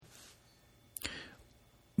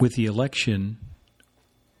with the election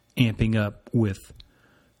amping up with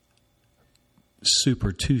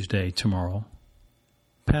Super Tuesday tomorrow,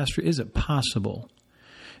 Pastor, is it possible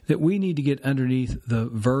that we need to get underneath the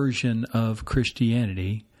version of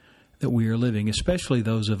Christianity that we are living, especially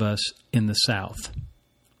those of us in the South?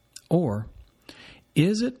 Or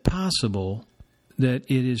is it possible that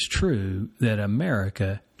it is true that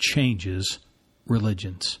America changes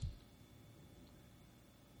religions?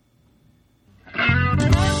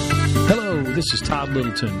 Hello, this is Todd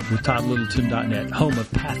Littleton with ToddLittleton.net, home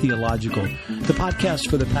of Pathological, the podcast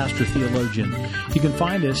for the pastor theologian. You can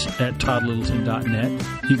find us at ToddLittleton.net.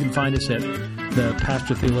 You can find us at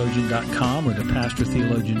thepastortheologian.com or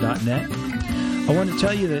thepastortheologian.net. I want to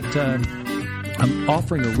tell you that I'm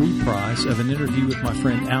offering a reprise of an interview with my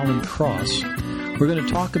friend Alan Cross. We're going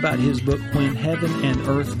to talk about his book, When Heaven and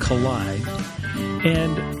Earth Collide.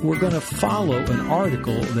 And we're going to follow an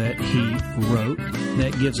article that he wrote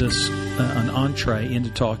that gives us an entree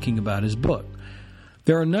into talking about his book.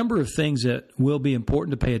 There are a number of things that will be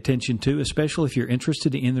important to pay attention to, especially if you're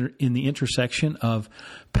interested in the intersection of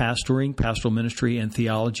pastoring, pastoral ministry, and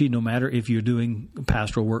theology, no matter if you're doing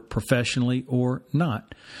pastoral work professionally or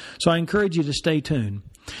not. So I encourage you to stay tuned.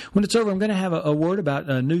 When it's over, I'm going to have a word about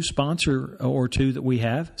a new sponsor or two that we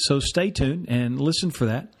have. So stay tuned and listen for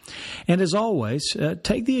that. And as always,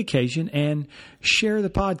 take the occasion and share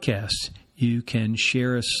the podcast. You can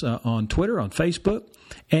share us on Twitter, on Facebook,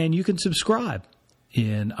 and you can subscribe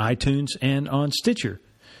in iTunes and on Stitcher.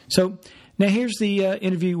 So now here's the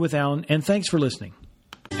interview with Alan, and thanks for listening.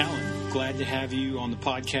 Alan, glad to have you on the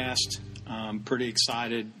podcast. I'm pretty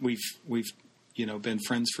excited. We've been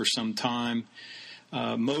friends for some time.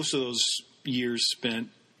 Most of those years spent,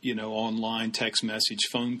 online, text message,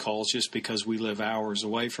 phone calls, just because we live hours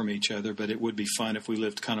away from each other. But it would be fun if we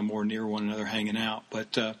lived kind of more near one another, hanging out.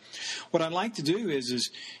 But what I'd like to do is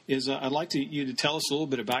I'd like you to tell us a little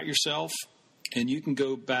bit about yourself, and you can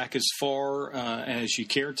go back as far as you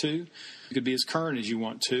care to. You could be as current as you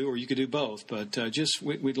want to, or you could do both. But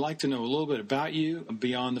we'd like to know a little bit about you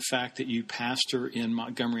beyond the fact that you pastor in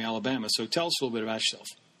Montgomery, Alabama. So tell us a little bit about yourself.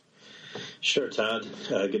 Sure, Todd.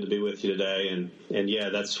 Good to be with you today. And yeah,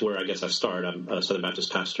 that's where I guess I start. I'm a Southern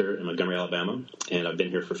Baptist pastor in Montgomery, Alabama, and I've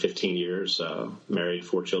been here for 15 years, married,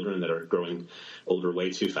 4 children that are growing older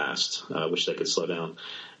way too fast. Wish they could slow down.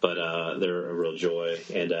 But they're a real joy.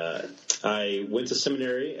 And I went to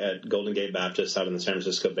seminary at Golden Gate Baptist out in the San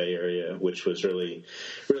Francisco Bay Area, which was really,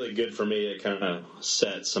 really good for me. It kind of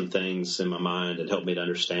set some things in my mind and helped me to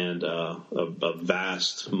understand a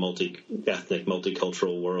vast, multi-ethnic,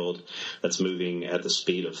 multicultural world that's moving at the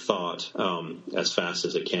speed of thought as fast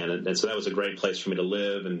as it can. And so that was a great place for me to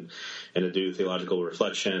live and to do theological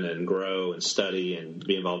reflection and grow and study and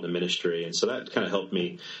be involved in ministry. And so that kind of helped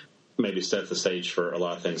me maybe set the stage for a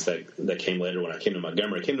lot of things that came later when I came to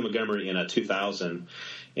Montgomery. I came to Montgomery in 2000,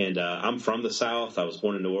 and I'm from the South. I was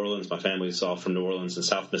born in New Orleans. My family's all from New Orleans and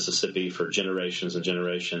South Mississippi for generations and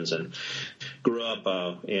generations, and grew up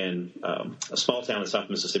in a small town in South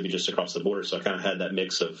Mississippi just across the border, so I kind of had that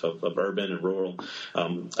mix of urban and rural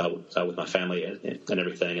with my family and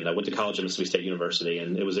everything. And I went to college at Mississippi State University,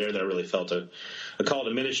 and it was there that I really felt a call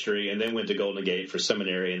to ministry, and then went to Golden Gate for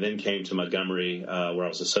seminary, and then came to Montgomery where I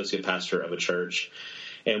was associate pastor of a church.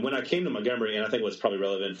 And when I came to Montgomery, and I think what's probably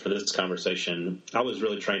relevant for this conversation, I was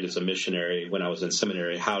really trained as a missionary when I was in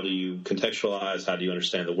seminary. How do you contextualize? How do you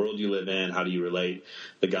understand the world you live in? How do you relate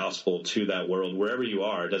the gospel to that world wherever you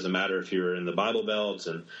are? It doesn't matter if you're in the Bible Belt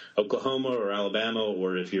in Oklahoma or Alabama,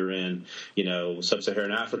 or if you're in,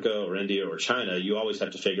 sub-Saharan Africa or India or China. You always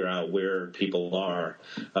have to figure out where people are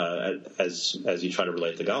as you try to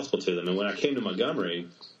relate the gospel to them. And when I came to Montgomery,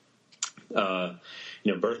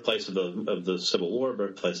 birthplace of the Civil War,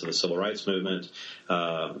 birthplace of the Civil Rights Movement.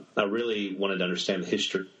 I really wanted to understand the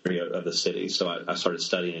history of the city, so I started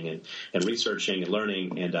studying and researching and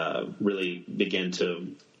learning, and really began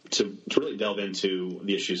to really delve into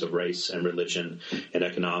the issues of race and religion and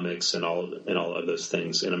economics and all of those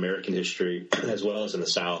things in American history, as well as in the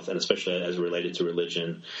South, and especially as related to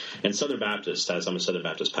religion and Southern Baptist, as I'm a Southern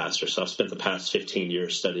Baptist pastor. So I've spent the past 15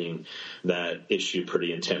 years studying that issue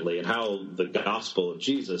pretty intently, and how the gospel of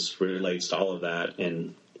Jesus relates to all of that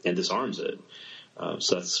and disarms it.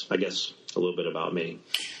 So that's, I guess, a little bit about me.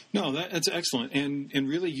 No, that's excellent. And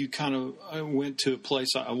really, you kind of went to a place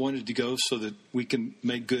I wanted to go so that we can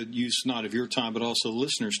make good use, not of your time, but also the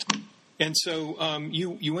listeners' time. And so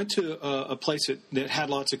you went to a place that had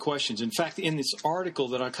lots of questions. In fact, in this article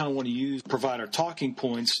that I kind of want to use, provide our talking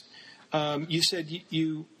points, you said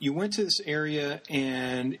you went to this area,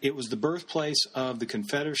 and it was the birthplace of the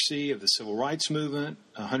Confederacy, of the Civil Rights Movement,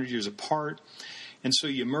 100 years apart. And so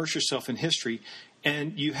you immerse yourself in history,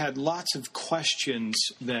 and you had lots of questions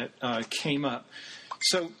that came up.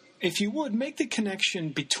 So if you would, make the connection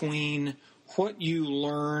between what you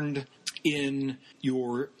learned in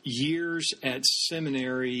your years at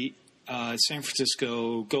seminary, San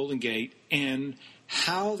Francisco, Golden Gate, and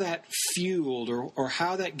how that fueled or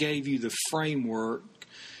how that gave you the framework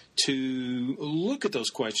to look at those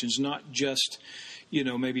questions, not just,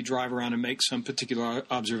 maybe drive around and make some particular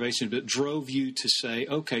observation, but drove you to say,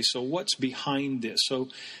 okay, so what's behind this? So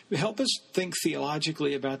help us think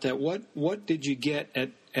theologically about that. What did you get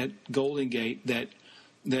at Golden Gate that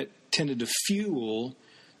tended to fuel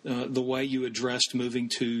the way you addressed moving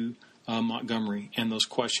to Montgomery and those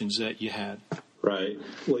questions that you had? Right.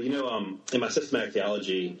 Well, in my systematic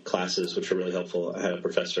theology classes, which were really helpful, I had a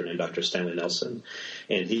professor named Dr. Stanley Nelson,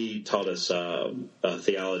 and he taught us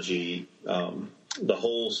theology, the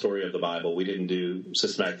whole story of the Bible. We didn't do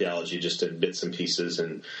systematic theology just in bits and pieces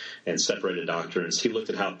and separated doctrines. He looked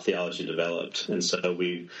at how theology developed, and so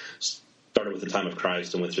we started with the time of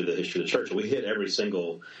Christ and went through the history of the church. We hit every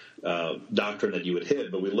single doctrine that you would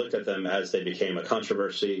hit, but we looked at them as they became a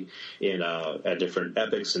controversy at different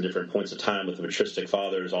epochs and different points of time with the patristic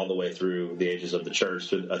fathers all the way through the ages of the church,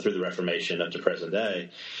 through the Reformation up to present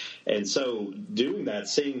day. And so doing that,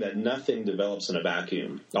 seeing that nothing develops in a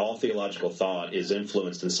vacuum, all theological thought is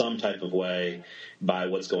influenced in some type of way by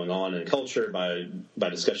what's going on in culture, by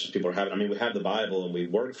discussions people are having. I mean, we have the Bible and we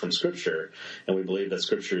work from Scripture, and we believe that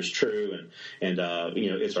Scripture is true and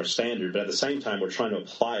it's our standard. But at the same time, we're trying to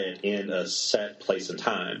apply it in a set place and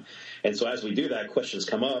time. And so as we do that, questions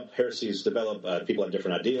come up, heresies develop, people have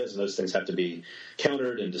different ideas, and those things have to be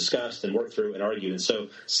countered and discussed and worked through and argued. And so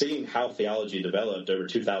seeing how theology developed over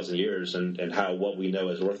 2,000 years and how what we know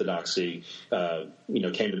as orthodoxy,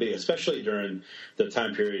 came to be, especially during the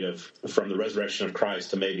time period from the resurrection of Christ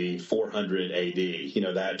to maybe 400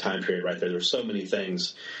 AD, that time period right there. There's so many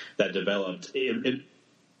things that developed.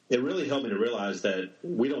 It really helped me to realize that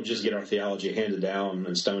we don't just get our theology handed down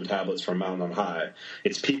in stone tablets from Mount on high.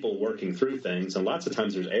 It's people working through things, and lots of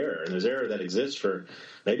times there's error, and there's error that exists for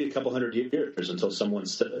maybe a couple hundred years until someone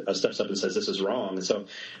steps up and says this is wrong. And so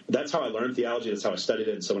that's how I learned theology. That's how I studied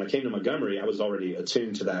it. And so when I came to Montgomery, I was already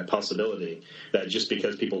attuned to that possibility that just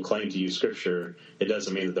because people claim to use Scripture, it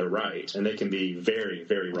doesn't mean that they're right, and they can be very,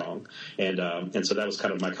 very wrong. And so that was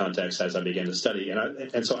kind of my context as I began to study.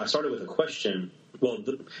 And so I started with a question. Well,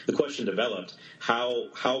 the question developed,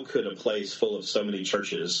 how could a place full of so many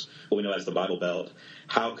churches, what we know as the Bible Belt,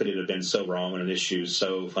 how could it have been so wrong on an issue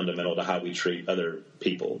so fundamental to how we treat other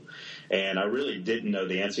people? And I really didn't know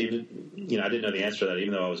the answer. I didn't know the answer to that,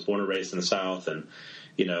 even though I was born and raised in the South, and,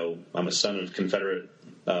 I'm a son of Confederate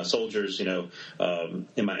soldiers,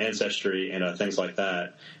 in my ancestry and things like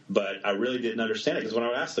that. But I really didn't understand it, because when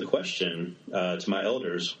I asked the question to my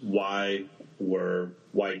elders, why were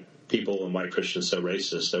white people and white Christians so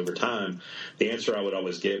racist over time, the answer I would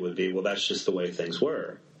always get would be, well, that's just the way things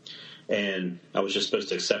were. And I was just supposed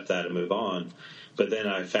to accept that and move on. But then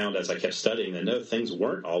I found as I kept studying that no, things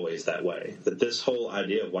weren't always that way. That this whole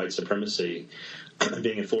idea of white supremacy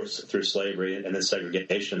being enforced through slavery and then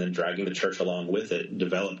segregation and then dragging the church along with it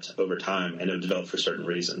developed over time, and it developed for certain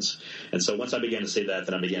reasons. And so once I began to see that,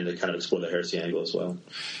 then I began to kind of explore the heresy angle as well.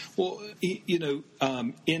 Well,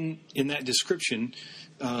 in that description,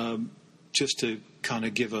 just to kind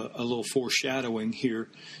of give a little foreshadowing here,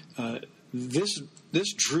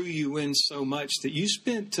 this drew you in so much that you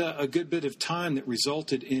spent a good bit of time that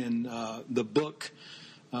resulted in the book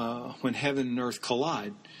When Heaven and Earth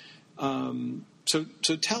Collide.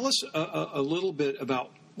 So tell us a little bit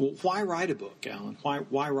about, well, why write a book, Alan?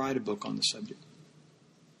 Why write a book on the subject?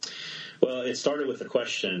 Well, it started with a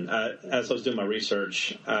question. As I was doing my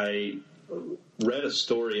research, I read a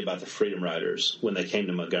story about the Freedom Riders when they came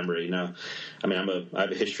to Montgomery. Now, I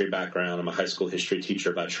have a history background. I'm a high school history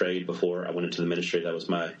teacher by trade before I went into the ministry. That was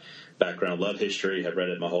my background. Love history, have read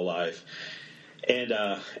it my whole life. And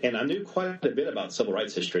I knew quite a bit about civil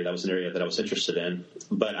rights history. That was an area that I was interested in,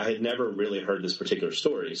 but I had never really heard this particular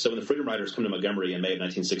story. So when the Freedom Riders come to Montgomery in May of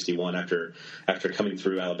 1961, after coming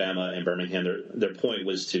through Alabama and Birmingham, their point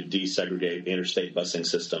was to desegregate the interstate busing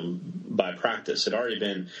system by practice. It had already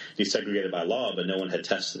been desegregated by law, but no one had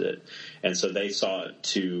tested it. And so they sought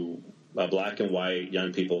to black and white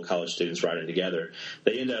young people, college students riding together.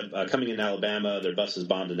 They end up coming in Alabama. Their bus is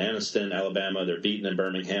bombed in Anniston, Alabama. They're beaten in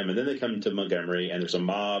Birmingham. And then they come to Montgomery, and there's a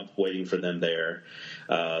mob waiting for them there.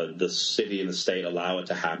 The city and the state allow it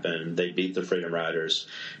to happen. They beat the Freedom Riders.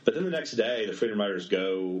 But then the next day, the Freedom Riders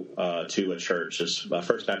go to a church, a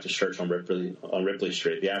First Baptist Church on Ripley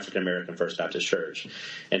Street, the African-American First Baptist Church.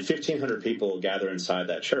 And 1,500 people gather inside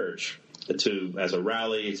that church. as a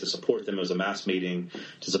rally to support them as a mass meeting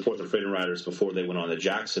to support the Freedom Riders before they went on to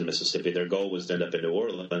Jackson, Mississippi. Their goal was to end up in New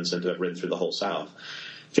Orleans and to have ridden through the whole South.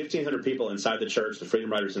 1,500 people inside the church, the Freedom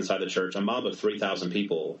Riders inside the church. A mob of 3,000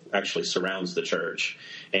 people actually surrounds the church,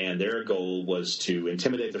 and their goal was to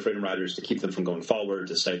intimidate the Freedom Riders, to keep them from going forward,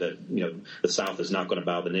 to say that the South is not going to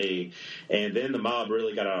bow the knee. And then the mob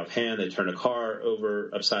really got out of hand. They turned a car over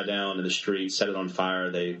upside down in the street, set it on fire.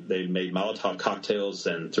 They made Molotov cocktails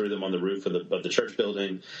and threw them on the roof of the church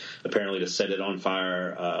building, apparently to set it on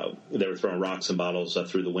fire. They were throwing rocks and bottles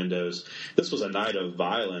through the windows. This was a night of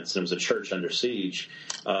violence, and it was a church under siege.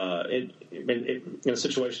 In a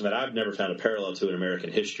situation that I've never found a parallel to in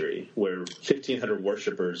American history, where 1,500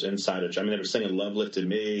 worshipers inside they were singing "Love Lifted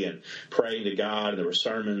Me" and praying to God, and there were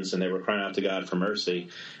sermons, and they were crying out to God for mercy,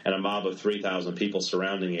 and a mob of 3,000 people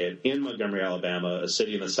surrounding it in Montgomery, Alabama, a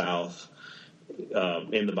city in the South,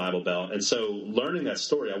 in the Bible Belt. And so learning that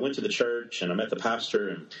story, I went to the church and I met the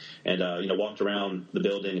pastor and walked around the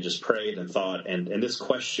building and just prayed and thought, and this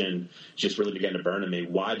question just really began to burn in me.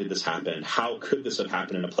 Why did this happen? How could this have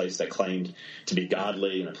happened in a place that claimed to be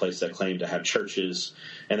godly, in a place that claimed to have churches?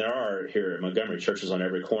 And there are here in Montgomery churches on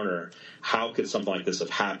every corner. How could something like this have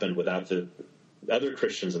happened without the other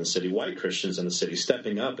Christians in the city, white Christians in the city,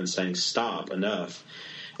 stepping up and saying, stop, enough?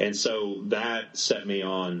 And so that set me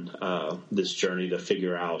on this journey to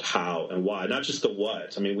figure out how and why, not just the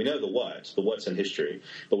what. I mean, we know the what's in history,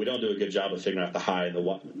 but we don't do a good job of figuring out the how and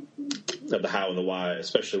the why,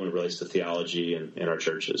 especially when it relates to theology in our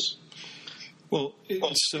churches. Well,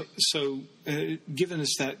 so giving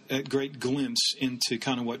us that great glimpse into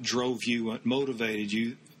kind of what drove you, what motivated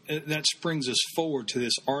you, that springs us forward to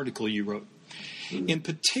this article you wrote. In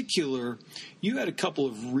particular, you had a couple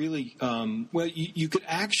of really, you could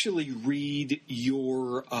actually read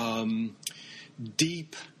your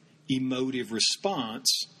deep emotive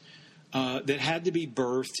response that had to be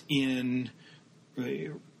birthed in,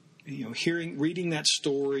 reading that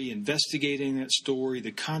story, investigating that story,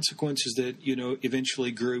 the consequences that,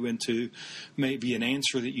 eventually grew into maybe an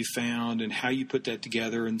answer that you found and how you put that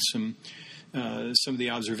together and some of the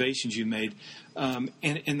observations you made.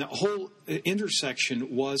 And the whole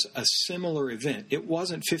intersection was a similar event. It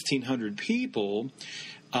wasn't 1,500 people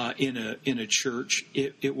in a church.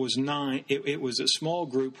 It was 9. It was a small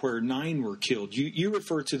group where 9 were killed. You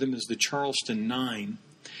refer to them as the Charleston 9.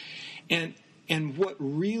 And what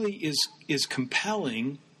really is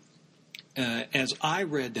compelling, as I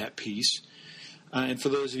read that piece, and for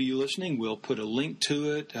those of you listening, we'll put a link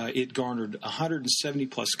to it. It garnered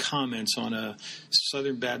 170-plus comments on a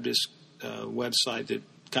Southern Baptist website that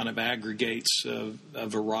kind of aggregates a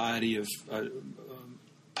variety of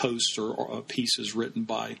posts or pieces written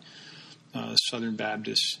by Southern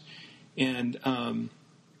Baptists. And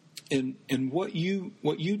what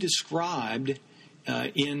you described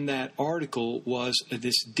in that article was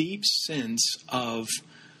this deep sense of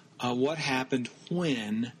what happened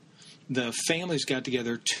when the families got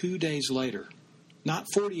together 2 days later, not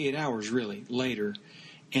 48 hours really later,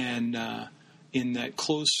 and in that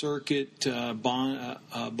closed circuit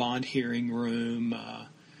bond hearing room,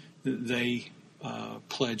 they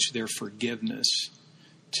pledged their forgiveness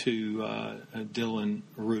to Dylan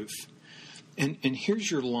Roof. And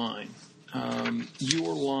here's your line.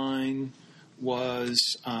 Your line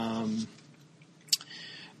was,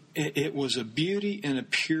 it was a beauty and a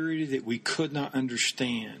purity that we could not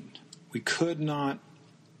understand. We could not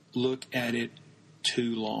look at it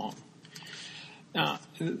too long. Now,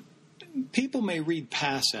 people may read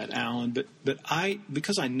past that, Alan, but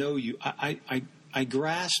because I know you, I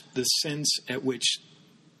grasp the sense at which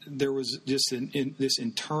there was just this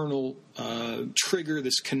internal trigger,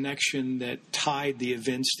 this connection that tied the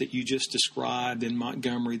events that you just described in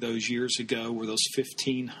Montgomery those years ago, where those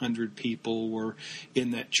 1,500 people were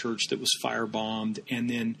in that church that was firebombed, and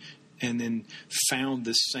then found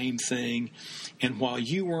the same thing. And while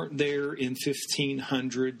you weren't there in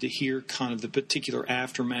 1,500 to hear kind of the particular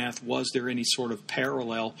aftermath, was there any sort of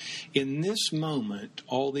parallel in this moment,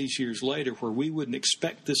 all these years later, where we wouldn't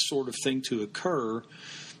expect this sort of thing to occur?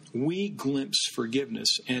 We glimpsed forgiveness,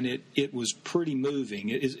 and it was pretty moving.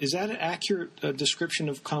 Is that an accurate description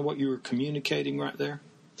of kind of what you were communicating right there?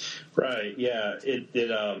 Right. Yeah.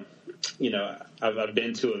 I've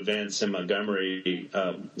been to events in Montgomery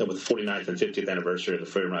with the 49th and 50th anniversary of the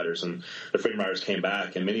Freedom Riders, and the Freedom Riders came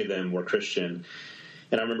back, and many of them were Christian.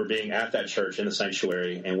 And I remember being at that church in the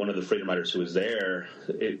sanctuary, and one of the Freedom Riders who was there,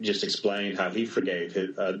 it just explained how he forgave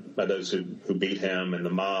those who beat him and the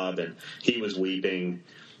mob, and he was weeping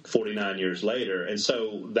 49 years later. And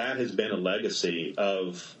so that has been a legacy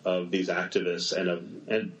of these activists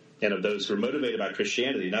and and of those who were motivated by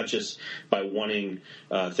Christianity, not just by wanting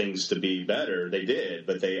things to be better. They did,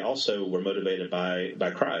 but they also were motivated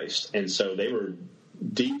by Christ. And so they were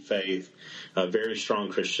deep faith, very strong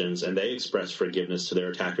Christians, and they expressed forgiveness to their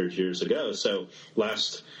attackers years ago. So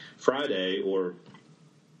last Friday, or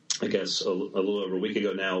I guess a little over a week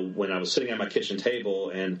ago now, when I was sitting at my kitchen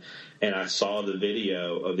table and I saw the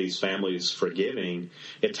video of these families forgiving,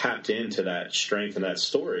 it tapped into that strength and that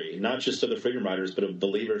story, not just of the freedom riders, but of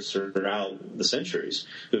believers throughout the centuries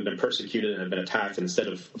who have been persecuted and have been attacked. And instead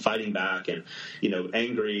of fighting back and,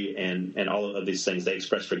 angry and all of these things, they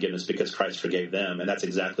expressed forgiveness because Christ forgave them. And that's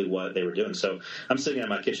exactly what they were doing. So I'm sitting at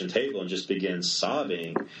my kitchen table and just began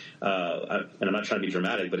sobbing. And I'm not trying to be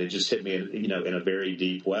dramatic, but it just hit me, in a very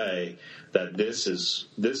deep way, that this is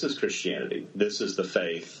Christianity. This is the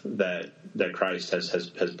faith that Christ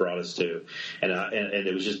has brought us to, and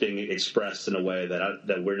it was just being expressed in a way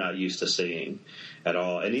that we're not used to seeing at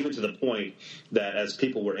all. And even to the point that as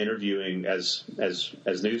people were interviewing, as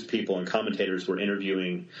news people and commentators were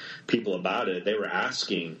interviewing people about it, they were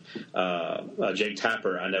asking. Jake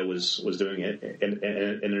Tapper, I know, was doing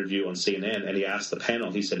an interview on CNN, and he asked the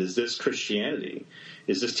panel. He said, "Is this Christianity?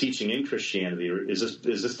 Is this teaching in Christianity, or is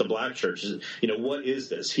this the black church? What is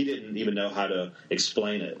this?" He didn't even know how to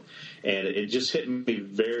explain it, and it just hit me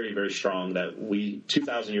very, very strong that we,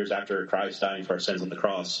 2,000 years after Christ dying for our sins on the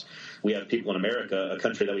cross, we have people in America, a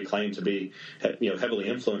country that we claim to be, heavily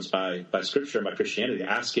influenced by Scripture and by Christianity,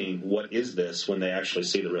 asking, "What is this?" when they actually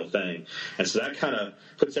see the real thing. And so that kind of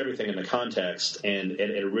puts everything into context, and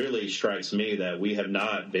it really strikes me that we have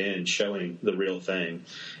not been showing the real thing,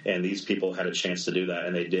 and these people had a chance to do that,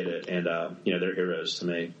 and they did it, and they're heroes to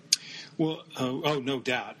me. Well, no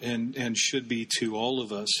doubt, and should be to all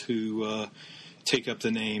of us who take up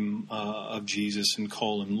the name of Jesus and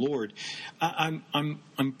call him Lord.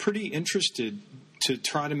 I'm pretty interested to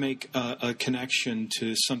try to make a connection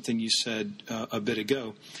to something you said a bit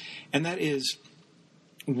ago, and that is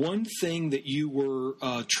one thing that you were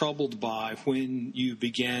troubled by when you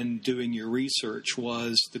began doing your research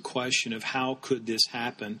was the question of how could this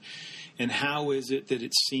happen, and how is it that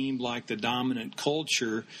it seemed like the dominant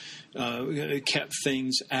culture kept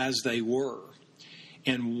things as they were.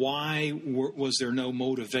 And why was there no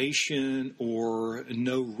motivation or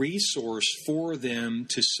no resource for them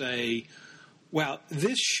to say, well,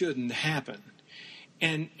 this shouldn't happen?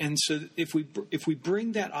 And so if we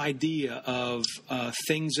bring that idea of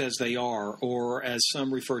things as they are, or as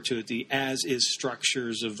some refer to it, the as-is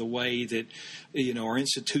structures of the way that our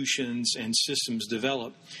institutions and systems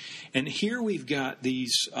develop, and here we've got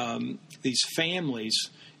these families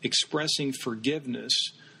expressing forgiveness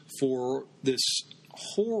for this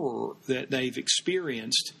horror that they've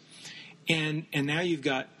experienced, and now you've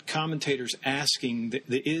got commentators asking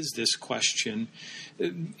this question: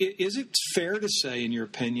 is it fair to say, in your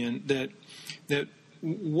opinion, that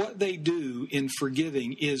what they do in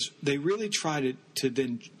forgiving is they really try to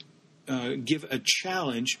then give a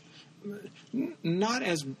challenge, not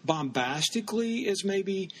as bombastically as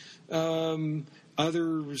maybe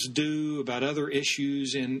others do about other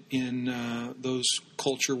issues in those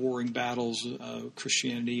culture warring battles,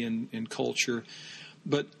 Christianity and culture,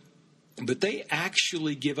 but they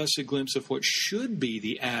actually give us a glimpse of what should be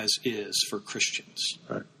the as-is for Christians.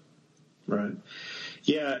 Right.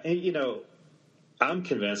 Yeah, and I'm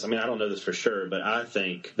convinced, I don't know this for sure, but I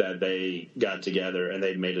think that they got together and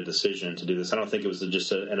they made a decision to do this. I don't think it was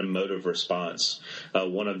just an emotive response.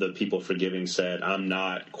 One of the people forgiving said, "I'm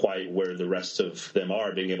not quite where the rest of them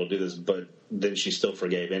are being able to do this," but then she still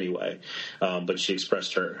forgave anyway. But she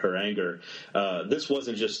expressed her anger. This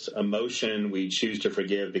wasn't just emotion. We choose to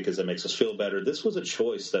forgive because it makes us feel better. This was a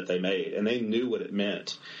choice that they made, and they knew what it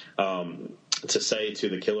meant. To say to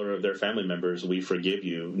the killer of their family members, "We forgive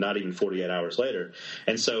you," not even 48 hours later.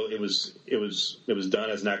 And so it was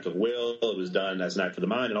done as an act of will. It was done as an act of the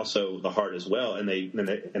mind and also the heart as well. And they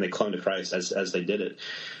clung to Christ as they did it.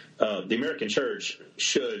 The American church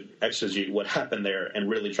should exegete what happened there and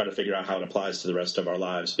really try to figure out how it applies to the rest of our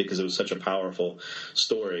lives, because it was such a powerful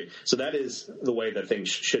story. So that is the way that things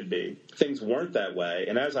should be. Things weren't that way.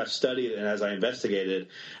 And as I studied and as I investigated,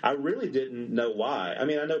 I really didn't know why. I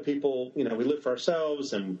know people, we live for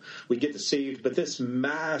ourselves and we get deceived, but this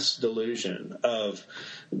mass delusion of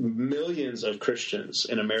millions of Christians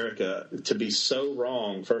in America to be so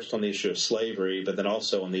wrong, first on the issue of slavery, but then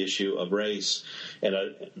also on the issue of race and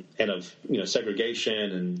of segregation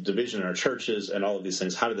and division in our churches and all of these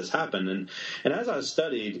things. How did this happen? And as I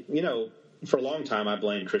studied, for a long time, I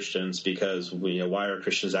blamed Christians because why are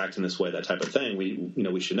Christians acting this way, that type of thing.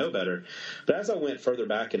 We should know better. But as I went further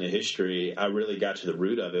back into history, I really got to the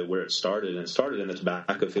root of it, where it started, and it started in the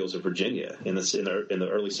tobacco fields of Virginia in the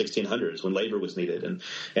early 1600s when labor was needed,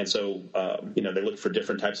 and so they looked for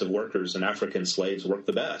different types of workers, and African slaves worked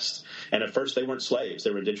the best. And at first, they weren't slaves; they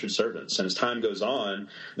were indentured servants. And as time goes on,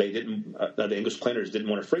 they didn't. The English planters didn't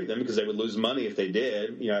want to free them because they would lose money if they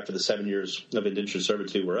did. After the 7 years of indentured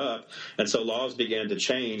servitude were up, and so laws began to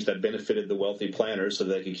change that benefited the wealthy planters so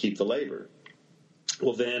they could keep the labor.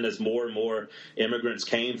 Well, then, as more and more immigrants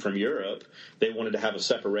came from Europe, they wanted to have a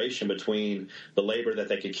separation between the labor that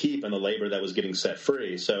they could keep and the labor that was getting set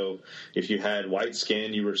free. So if you had white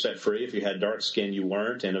skin, you were set free. If you had dark skin, you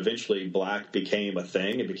weren't. And eventually, black became a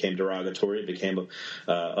thing. It became derogatory. It became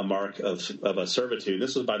a mark of a servitude.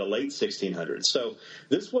 This was by the late 1600s. So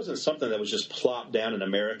this wasn't something that was just plopped down in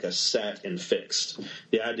America, set and fixed.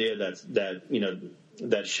 The idea that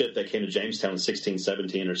ship that came to Jamestown in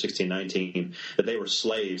 1617 or 1619, that they were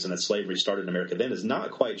slaves and that slavery started in America then, is not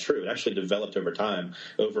quite true. It actually developed over time,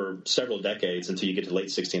 over several decades, until you get to the late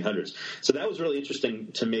 1600s. So that was really interesting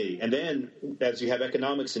to me. And then as you have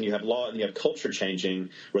economics and you have law and you have culture changing,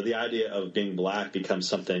 where the idea of being black becomes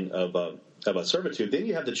something of a servitude, then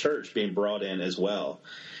you have the church being brought in as well.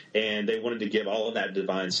 And they wanted to give all of that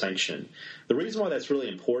divine sanction. The reason why that's really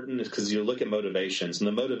important is because you look at motivations, and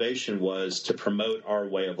the motivation was to promote our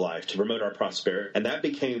way of life, to promote our prosperity, and that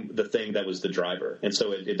became the thing that was the driver. And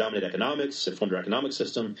so it dominated economics, it formed our economic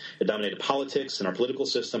system, it dominated politics and our political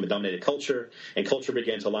system, it dominated culture, and culture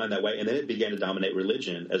began to align that way, and then it began to dominate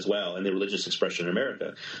religion as well, and the religious expression in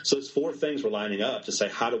America. So those four things were lining up to say,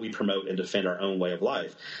 how do we promote and defend our own way of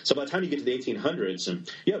life? So by the time you get to the 1800s,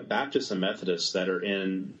 and you have Baptists and Methodists that are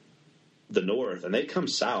in the North, and they come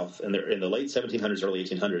south, and they're in the late 1700s, early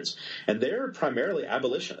 1800s, and they're primarily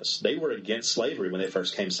abolitionists. They were against slavery when they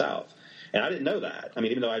first came south. And I didn't know that. I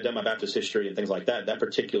mean, even though I'd done my Baptist history and things like that, that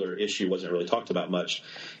particular issue wasn't really talked about much.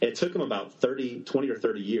 And it took them about 20 or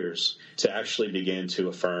 30 years to actually begin to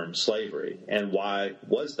affirm slavery. And why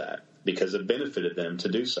was that? Because it benefited them to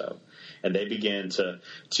do so. And they began to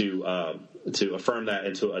affirm that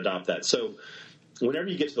and to adopt that. So whenever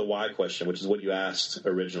you get to the why question, which is what you asked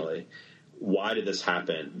originally, why did this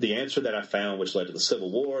happen? The answer that I found, which led to the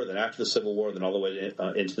Civil War, then after the Civil War, then all the way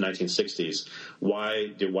into the 1960s, why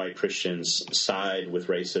did white Christians side with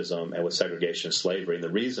racism and with segregation and slavery? And the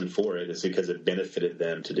reason for it is because it benefited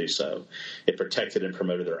them to do so. It protected and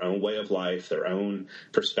promoted their own way of life, their own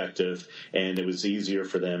perspective, and it was easier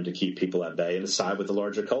for them to keep people at bay and to side with the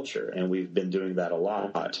larger culture. And we've been doing that a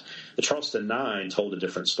lot. The Charleston Nine told a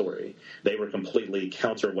different story. They were completely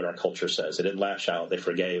counter what our culture says. They didn't lash out. They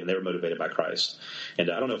forgave, and they were motivated by Christ. And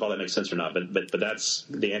I don't know if all that makes sense or not, but that's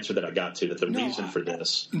the answer that I got to, that the reason for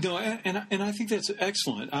this. No, and I think that's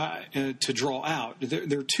excellent to draw out.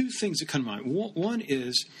 There are two things that come to mind. One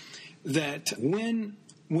is that when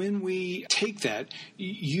we take that,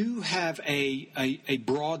 you have a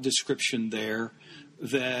broad description there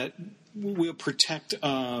that will protect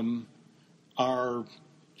our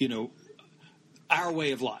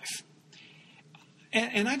way of life.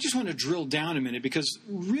 And I just want to drill down a minute, because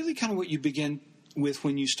really kind of what you begin with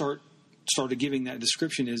when you started giving that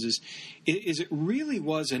description is it really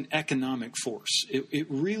was an economic force. It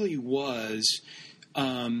really was,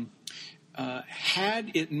 had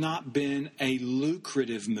it not been a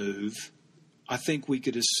lucrative move, I think we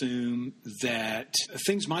could assume that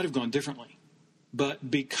things might have gone differently. But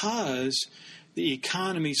because the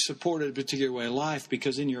economy supported a particular way of life,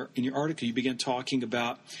 because in your article you began talking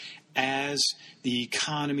about as the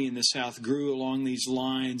economy in the South grew along these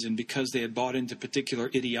lines, and because they had bought into particular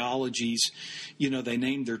ideologies, they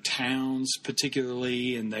named their towns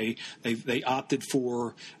particularly, and they opted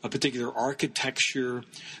for a particular architecture.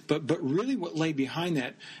 But really, what lay behind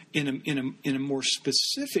that, in a more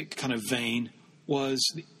specific kind of vein, was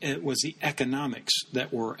the economics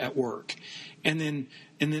that were at work, and then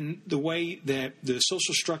the way that the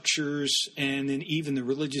social structures and then even the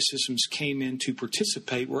religious systems came in to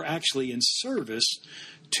participate were actually in service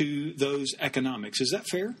to those economics. Is that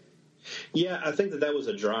fair? Yeah, I think that was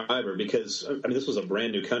a driver, because this was a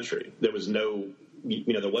brand new country. There was no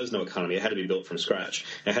economy. It had to be built from scratch.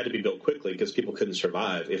 It had to be built quickly because people couldn't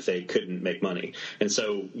survive if they couldn't make money. And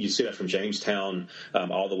so you see that from Jamestown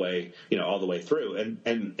all the way through.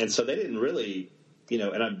 And so they didn't really,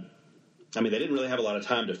 and they didn't really have a lot of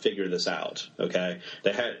time to figure this out, okay?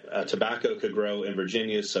 They had tobacco could grow in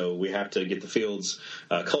Virginia, so we have to get the fields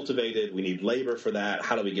cultivated. We need labor for that.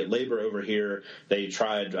 How do we get labor over here? They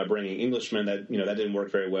tried bringing Englishmen. That didn't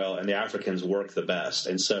work very well, and the Africans worked the best.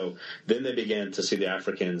 And so then they began to see the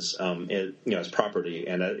Africans, as property,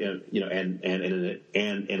 and in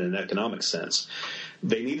an economic sense.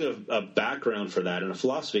 They needed a background for that and a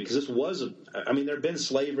philosophy, because this was, there had been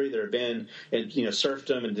slavery, there had been,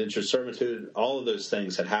 serfdom and indentured servitude, all of those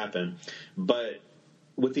things had happened. But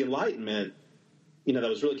with the Enlightenment, that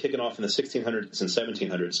was really kicking off in the 1600s and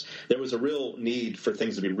 1700s, there was a real need for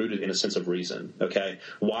things to be rooted in a sense of reason, okay?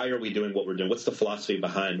 Why are we doing what we're doing? What's the philosophy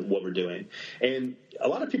behind what we're doing? And a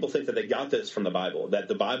lot of people think that they got this from the Bible, that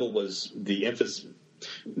the Bible was the emphasis,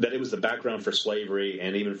 that it was the background for slavery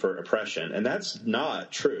and even for oppression. And that's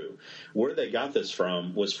not true. Where they got this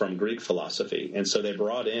from was from Greek philosophy. And so they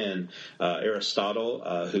brought in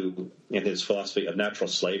Aristotle, who, in his philosophy of natural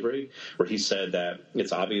slavery, where he said that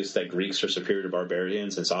it's obvious that Greeks are superior to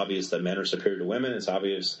barbarians. It's obvious that men are superior to women. It's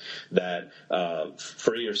obvious that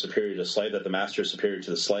free are superior to slave, that the master is superior to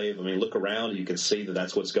the slave. Look around, you can see that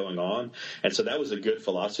that's what's going on. And so that was a good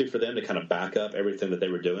philosophy for them to kind of back up everything that they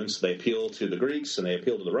were doing. So they appealed to the Greeks and they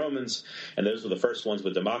appealed to the Romans, and those were the first ones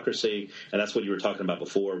with democracy. And that's what you were talking about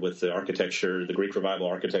before with the architecture, the Greek revival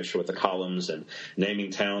architecture with the columns and naming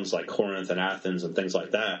towns like Corinth and Athens and things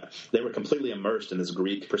like that. They were completely immersed in this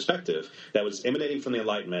Greek perspective that was emanating from the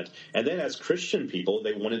Enlightenment. And then as Christian people,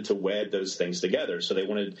 they wanted to wed those things together. So they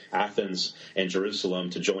wanted Athens and Jerusalem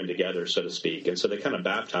to join together, so to speak. And so they kind of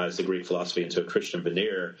baptized the Greek philosophy into a Christian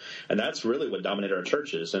veneer. And that's really what dominated our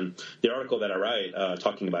churches. And the article that I write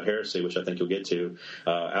talking about heresy, which I think you'll get to,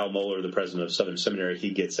 Al Mohler, the president of Southern Seminary,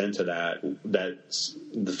 he gets into that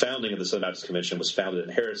the founding of the Southern Baptist Convention was founded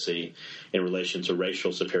in heresy in relation to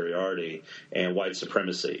racial superiority and white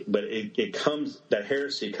supremacy. But that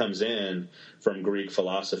heresy comes in from Greek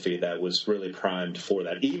philosophy that was really primed for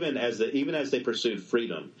that, even as they pursued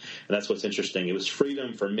freedom. And that's what's interesting. It was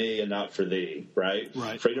freedom for me and not for thee, right?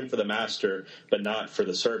 Freedom for the master, but not for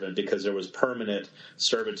the servant, because there was permanent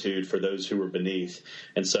servitude for those who were beneath.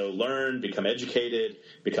 And so learn, become educated,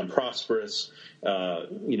 become prosperous, grow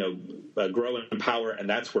in power, and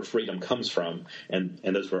that's where freedom comes from. And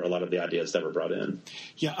those were a lot of the ideas that were brought in.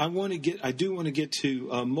 Yeah, I do want to get to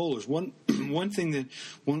Mohler's.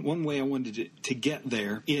 One way I wanted to get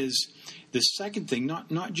there is the second thing.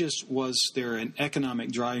 Not just was there an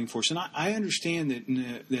economic driving force, and I understand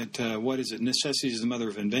that what is it? Necessity is the mother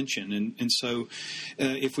of invention, and so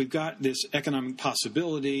if we've got this economic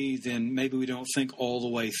possibility, then maybe we don't think all the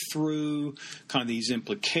way through kind of these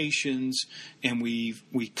implications, and we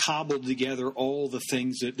cobbled together all the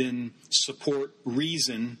things that then support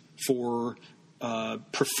reason for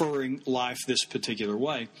preferring life this particular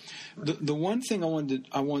way. The one thing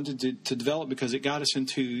I wanted to develop, because it got us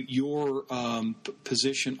into your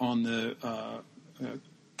position on the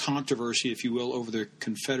controversy, if you will, over the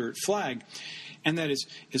Confederate flag, and that is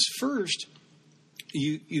first,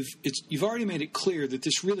 you've already made it clear that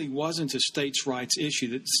this really wasn't a states' rights issue.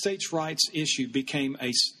 That the states' rights issue became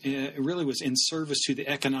really was in service to the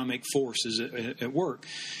economic forces at work.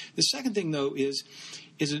 The second thing, though, is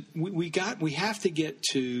that we have to get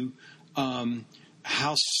to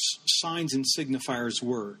how signs and signifiers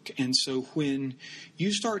work. And so when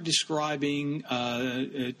you start describing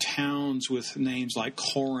towns with names like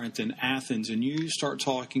Corinth and Athens, and you start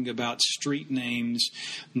talking about street names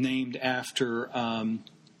named after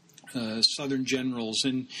Southern generals,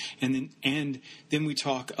 and then we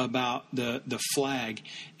talk about the flag.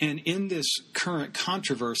 And in this current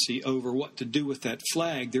controversy over what to do with that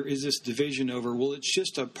flag, there is this division over, well, it's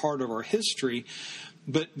just a part of our history.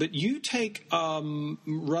 But you take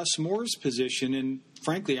Russ Moore's position, and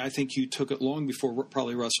frankly, I think you took it long before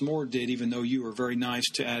probably Russ Moore did, even though you were very nice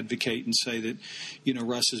to advocate and say that,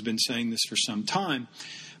 Russ has been saying this for some time.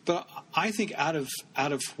 But I think out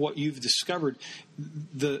of what you've discovered,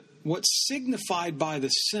 what's signified by the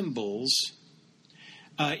symbols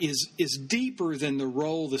is deeper than the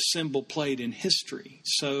role the symbol played in history.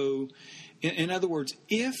 So, in other words,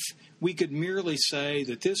 if we could merely say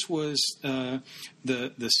that this was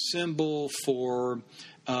the symbol for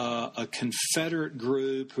a Confederate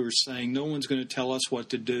group who are saying no one's going to tell us what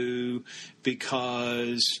to do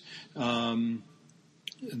because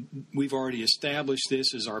we've already established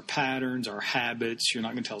this as our patterns, our habits. You're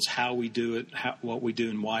not going to tell us how we do it, what we do,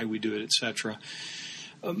 and why we do it, etc.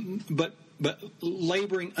 But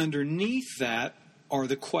laboring underneath that are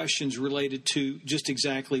the questions related to just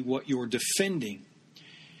exactly what you're defending.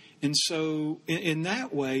 And so in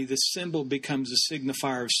that way, the symbol becomes a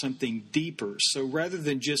signifier of something deeper. So rather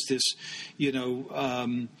than just this,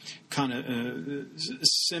 kind of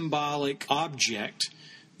symbolic object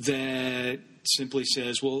that simply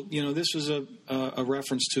says, well, this was a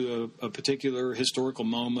reference to a particular historical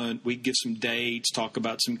moment. We give some dates, talk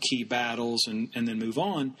about some key battles, and then move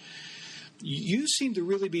on. You seem to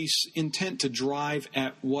really be intent to drive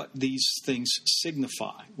at what these things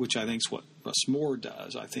signify, which I think is what Russ Moore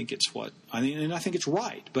does. I think it's and I think it's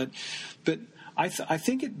right. But I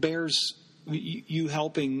think it bears you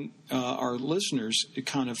helping our listeners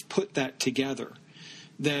kind of put that together.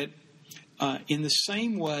 That in the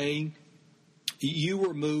same way you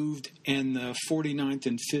were moved in the 49th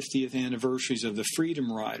and 50th anniversaries of the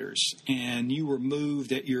Freedom Riders, and you were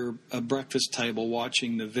moved at your breakfast table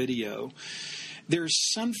watching the video.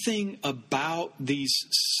 There's something about these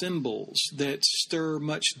symbols that stir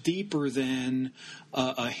much deeper than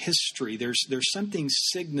a history. There's something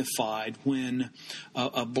signified when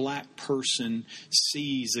a black person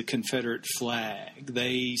sees the Confederate flag.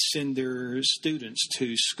 They send their students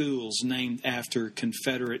to schools named after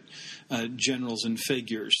Confederate generals and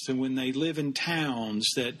figures. So when they live in towns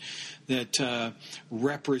that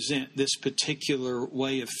represent this particular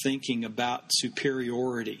way of thinking about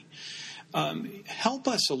superiority. Help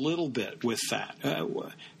us a little bit with that.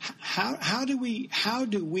 How do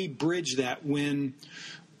we bridge that when,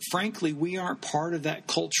 frankly, we aren't part of that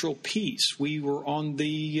cultural piece? We were on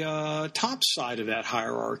the top side of that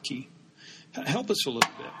hierarchy. Help us a little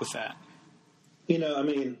bit with that.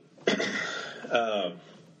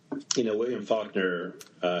 William Faulkner,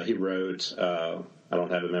 he wrote, I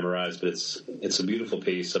don't have it memorized, but it's a beautiful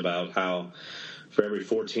piece about how for every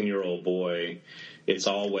 14-year-old boy, it's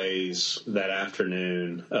always that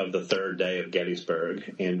afternoon of the third day of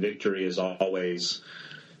Gettysburg, and victory is always,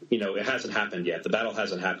 it hasn't happened yet. The battle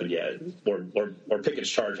hasn't happened yet, or Pickett's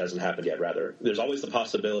charge hasn't happened yet, rather. There's always the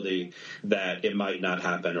possibility that it might not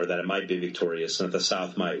happen or that it might be victorious and that the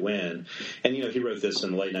South might win. And, he wrote this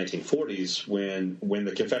in the late 1940s when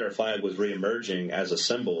the Confederate flag was reemerging as a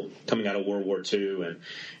symbol coming out of World War II,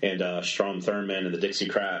 and Strom Thurmond and the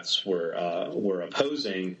Dixiecrats were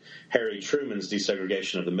opposing Harry Truman's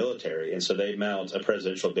desegregation of the military. And so they mount a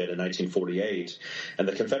presidential bid in 1948, and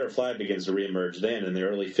the Confederate flag begins to reemerge then in the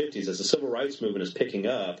early 50s. As the civil rights movement is picking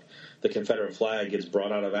up, the Confederate flag gets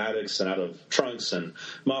brought out of attics and out of trunks and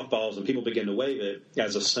mothballs, and people begin to wave it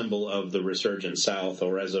as a symbol of the resurgent South,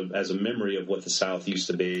 or as a memory of what the South used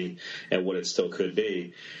to be and what it still could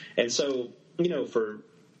be. And so,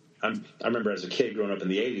 I remember as a kid growing up in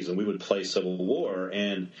the 80s, and we would play Civil War,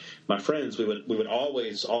 and my friends, we would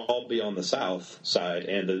always all be on the South side,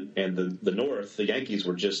 and the North, the Yankees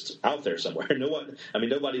were just out there somewhere.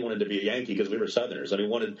 Nobody wanted to be a Yankee because we were Southerners. We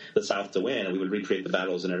wanted the South to win, and we would recreate the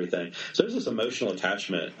battles and everything. So there's this emotional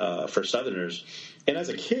attachment for Southerners. And as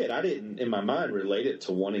a kid, I didn't, in my mind, relate it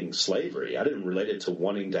to wanting slavery. I didn't relate it to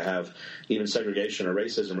wanting to have even segregation or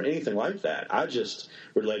racism or anything like that. I just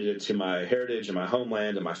related it to my heritage and my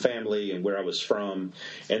homeland and my family and where I was from.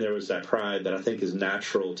 And there was that pride that I think is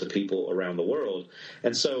natural to people around the world.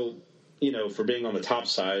 And so, for being on the top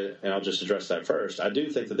side, and I'll just address that first, I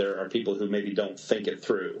do think that there are people who maybe don't think it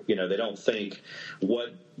through. They don't think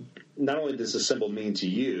not only does the symbol mean to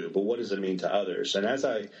you, but what does it mean to others? And as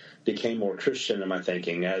I became more Christian in my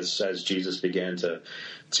thinking, as Jesus began to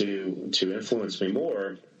influence me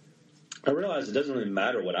more, I realized it doesn't really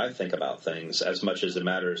matter what I think about things as much as it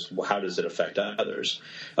matters how does it affect others.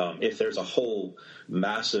 If there's a whole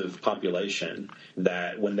massive population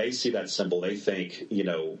that when they see that symbol, they think,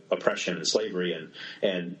 oppression and slavery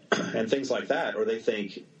and things like that, or they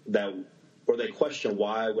think that, or they question,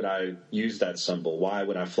 why would I use that symbol? Why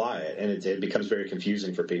would I fly it? And it becomes very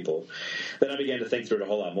confusing for people. Then I began to think through it a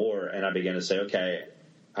whole lot more, and I began to say, okay,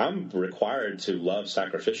 I'm required to love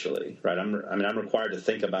sacrificially, right? I'm required to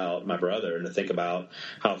think about my brother and to think about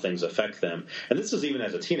how things affect them. And this is even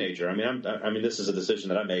as a teenager. This is a decision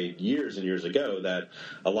that I made years and years ago, that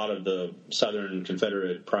a lot of the Southern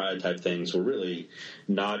Confederate pride type things were really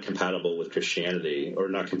not compatible with Christianity, or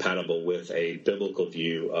not compatible with a biblical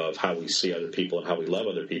view of how we see other people and how we love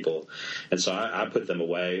other people. And so I put them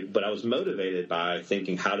away, but I was motivated by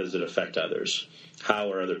thinking, how does it affect others?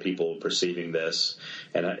 How are other people perceiving this?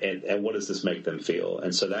 And what does this make them feel?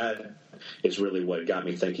 And so that is really what got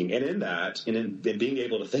me thinking. And in that, in being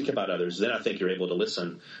able to think about others, then I think you're able to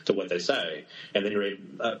listen to what they say, and then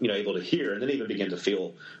you're able to hear, and then even begin to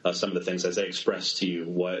feel some of the things as they express to you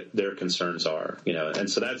what their concerns are. And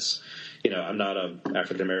so that's, I'm not an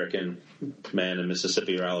African American man in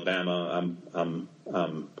Mississippi or Alabama. I'm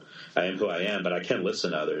I am who I am, but I can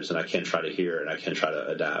listen to others, and I can try to hear, and I can try to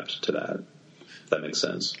adapt to that. If that makes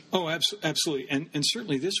sense. Oh, absolutely. And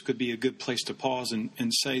certainly this could be a good place to pause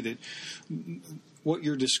and say that what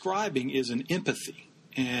you're describing is an empathy.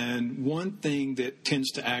 And one thing that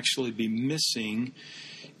tends to actually be missing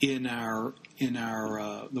in our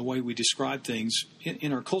the way we describe things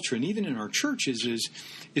in our culture and even in our churches is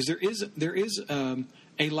there is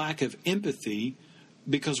a lack of empathy,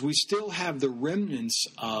 because we still have the remnants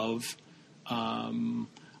of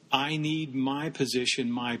I need my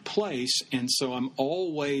position, my place, and so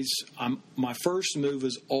my first move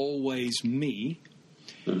is always me,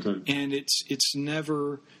 and it's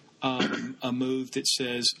never a move that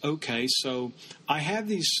says, okay, so I have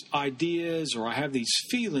these ideas or I have these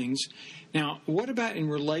feelings. Now, what about in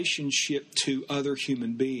relationship to other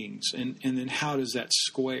human beings, and then how does that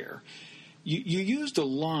square? You used a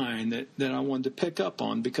line that I wanted to pick up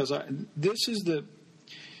on, because this is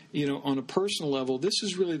on a personal level, this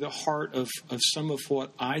is really the heart of some of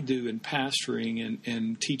what I do in pastoring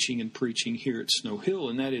and teaching and preaching here at Snow Hill,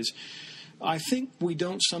 and that is, I think we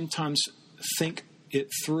don't sometimes think it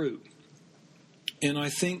through. And I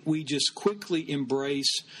think we just quickly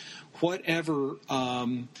embrace whatever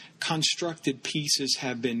constructed pieces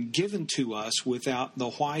have been given to us without the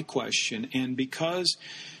why question. And because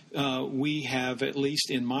we have, at least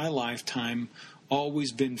in my lifetime,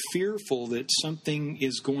 always been fearful that something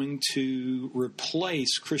is going to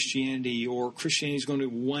replace Christianity, or Christianity is going to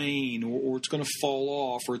wane, or it's going to fall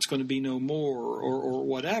off, or it's going to be no more, or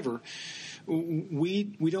whatever, we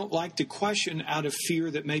don't like to question out of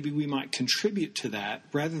fear that maybe we might contribute to that,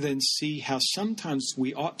 rather than see how sometimes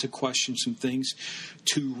we ought to question some things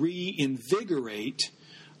to reinvigorate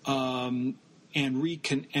and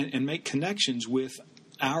make connections with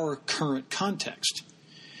our current context.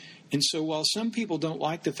 And so while some people don't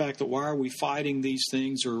like the fact that why are we fighting these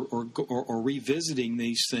things or revisiting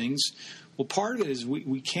these things, well, part of it is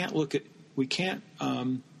we can't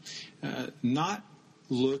not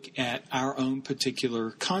look at our own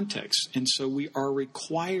particular context. And so we are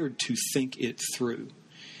required to think it through.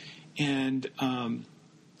 And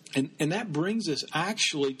that brings us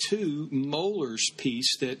actually to Mohler's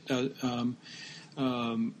piece that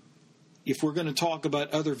if we're going to talk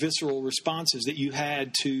about other visceral responses that you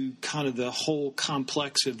had to kind of the whole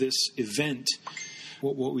complex of this event,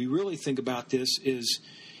 what we really think about this is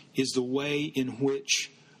the way in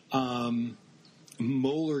which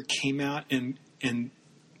Mohler came out and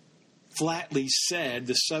flatly said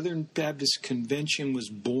the Southern Baptist Convention was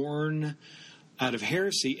born out of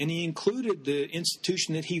heresy, and he included the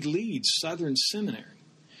institution that he leads, Southern Seminary.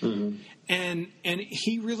 Mm-hmm. And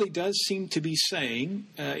he really does seem to be saying,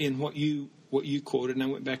 in what you quoted, and I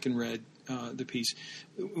went back and read the piece,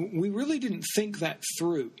 we really didn't think that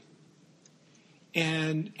through.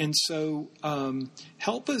 And so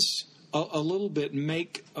help us a little bit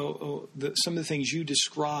make some of the things you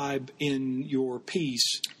describe in your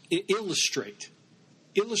piece illustrate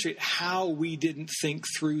how we didn't think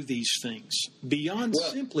through these things beyond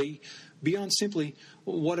simply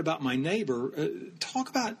what about my neighbor. Talk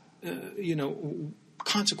about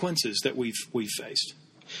consequences that we've faced.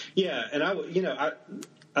 Yeah, and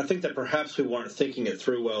I think that perhaps we weren't thinking it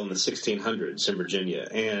through well in the 1600s in Virginia.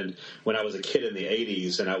 And when I was a kid in the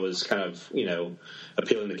 80s and I was kind of,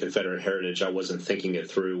 appealing to Confederate heritage, I wasn't thinking it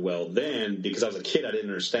through well then, because I was a kid, I didn't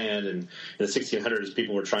understand. And in the 1600s,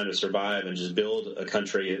 people were trying to survive and just build a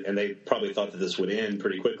country, and they probably thought that this would end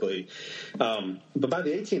pretty quickly. But by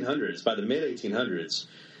the 1800s, by the mid-1800s,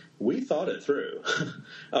 we thought it through.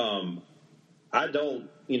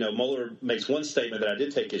 Mohler makes one statement that I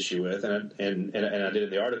did take issue with, and I did in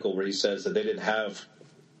the article, where he says that they didn't have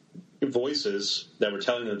voices that were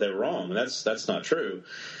telling them that they were wrong, and that's not true.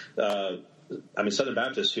 Southern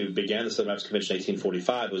Baptists, who began the Southern Baptist Convention in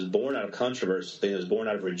 1845, was born out of controversy. It was born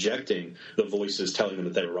out of rejecting the voices telling them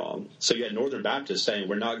that they were wrong. So you had Northern Baptists saying,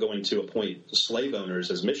 we're not going to appoint slave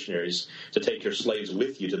owners as missionaries to take your slaves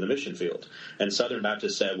with you to the mission field. And Southern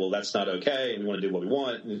Baptists said, well, that's not okay, and we want to do what we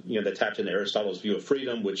want. And, they tapped into Aristotle's view of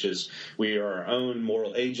freedom, which is we are our own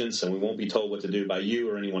moral agents, and we won't be told what to do by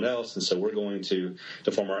you or anyone else, and so we're going to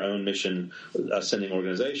form our own mission sending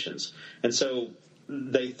organizations. And so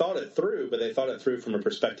they thought it through, but they thought it through from a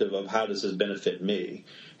perspective of how does this benefit me,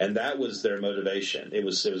 and that was their motivation. It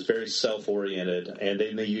was very self-oriented, and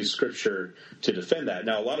they used Scripture to defend that.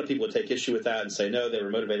 Now, a lot of people would take issue with that and say, no, they were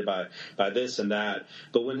motivated by this and that.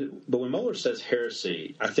 But when Mohler says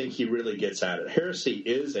heresy, I think he really gets at it. Heresy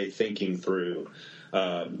is a thinking through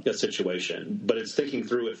a situation, but it's thinking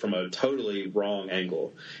through it from a totally wrong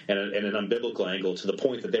angle and an unbiblical angle, to the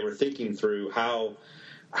point that they were thinking through how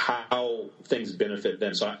how things benefit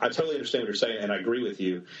them. So I totally understand what you're saying, and I agree with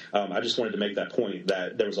you. I just wanted to make that point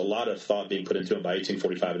that there was a lot of thought being put into it by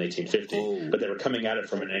 1845 and 1850, but they were coming at it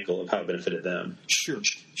from an angle of how it benefited them. Sure.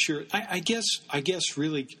 I guess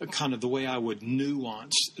really kind of the way I would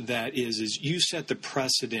nuance that is you set the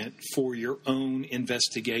precedent for your own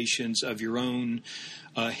investigations of your own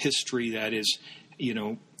history. That is,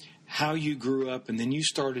 how you grew up, and then you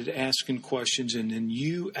started asking questions, and then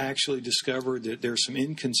you actually discovered that there's some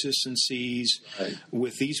inconsistencies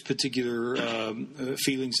with these particular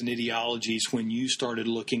feelings and ideologies when you started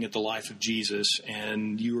looking at the life of Jesus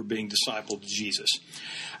and you were being discipled to Jesus.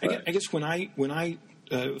 Right. I guess when I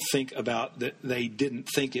think about that they didn't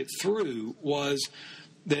think it through was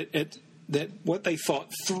that what they thought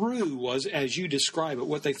through was, as you describe it,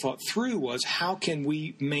 what they thought through was, how can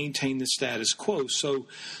we maintain the status quo? So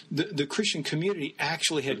the Christian community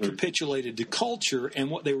actually had capitulated to culture, and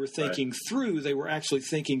what they were thinking through, they were actually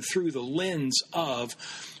thinking through the lens of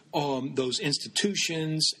those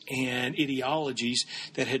institutions and ideologies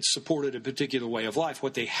that had supported a particular way of life.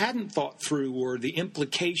 What they hadn't thought through were the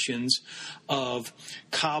implications of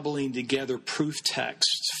cobbling together proof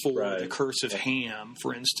texts for the curse of Ham,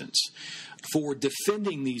 for instance, for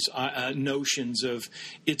defending these notions of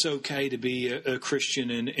it's okay to be a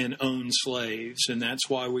Christian and own slaves, and that's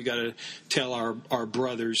why we got to tell our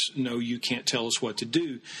brothers, no, you can't tell us what to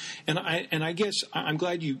do. And I guess I'm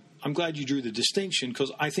glad you drew the distinction,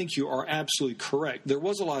 because I think you are absolutely correct. There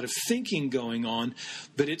was a lot of thinking going on,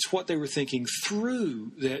 but it's what they were thinking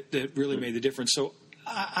through that really made the difference. So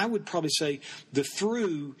I would probably say the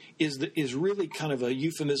through is really kind of a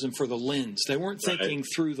euphemism for the lens. They weren't thinking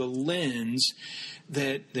through the lens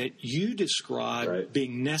that you described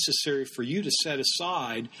being necessary for you to set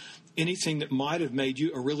aside anything that might have made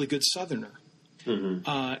you a really good Southerner.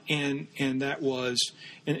 And that was,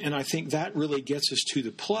 and I think that really gets us to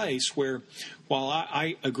the place where, while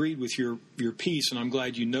I agreed with your piece, and I'm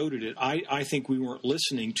glad you noted it, I think we weren't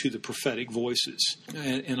listening to the prophetic voices,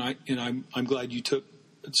 and I'm glad you took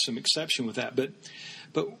some exception with that.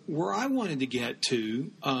 But where I wanted to get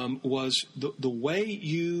to was the way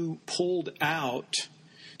you pulled out.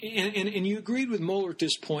 And you agreed with Mohler at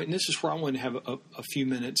this point, and this is where I want to have a few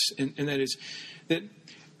minutes, and that is that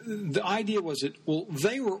the idea was that, well,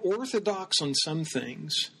 they were orthodox on some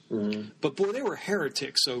things, but boy, they were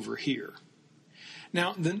heretics over here.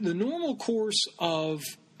 Now, the normal course of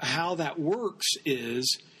how that works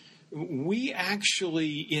is we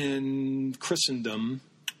actually, in Christendom,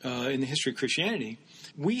 in the history of Christianity,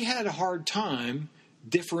 we had a hard time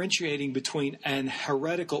differentiating between an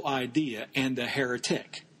heretical idea and a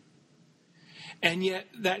heretic. And yet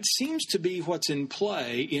that seems to be what's in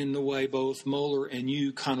play in the way both Mohler and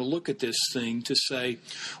you kind of look at this thing, to say,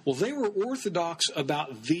 well, they were orthodox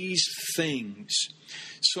about these things.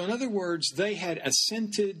 So in other words, they had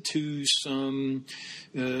assented to some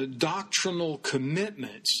doctrinal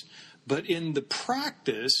commitments, but in the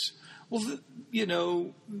practice, well,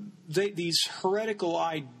 these heretical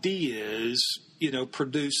ideas,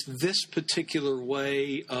 produced this particular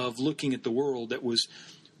way of looking at the world that was,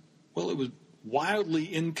 it was wildly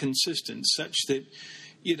inconsistent, such that,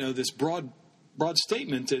 this broad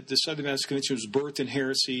statement that the Southern Baptist Convention was birthed in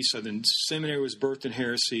heresy, Southern Seminary was birthed in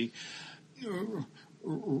heresy,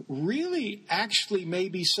 really actually may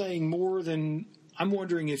be saying more than I'm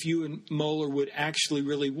wondering if you and Mohler would actually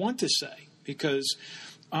really want to say, because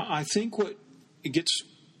I think what gets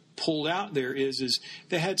pulled out there is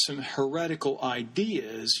they had some heretical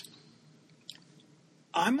ideas.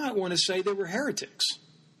 I might want to say they were heretics.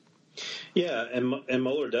 Yeah, and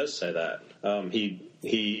Mohler does say that. He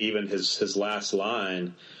even his last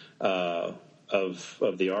line of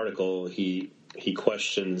the article, he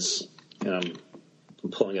questions, and I'm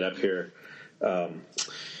pulling it up here.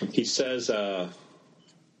 He says, I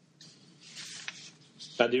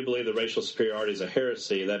do believe that racial superiority is a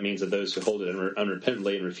heresy. That means that those who hold it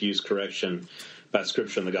unrepentantly and refuse correction by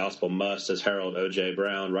Scripture and the Gospel must, as Harold O.J.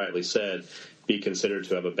 Brown rightly said, be considered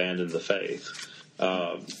to have abandoned the faith.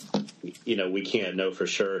 We can't know for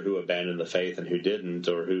sure who abandoned the faith and who didn't,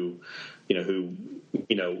 or who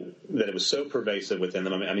that it was so pervasive within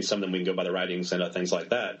them. I mean, some of them we can go by the writings and things like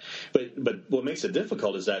that. But what makes it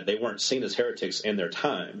difficult is that they weren't seen as heretics in their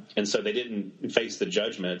time, and so they didn't face the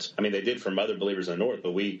judgment. I mean, they did from other believers in the North,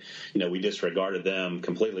 but we disregarded them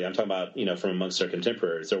completely. I'm talking about from amongst their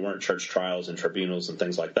contemporaries. There weren't church trials and tribunals and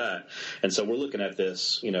things like that, and so we're looking at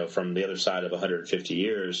this from the other side of 150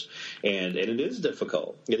 years, and it is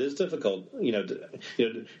difficult. It is difficult.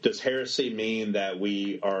 Does heresy mean that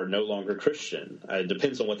we are no longer Christian. It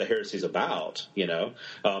depends on what the heresy is about,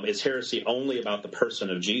 Is heresy only about the person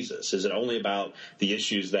of Jesus? Is it only about the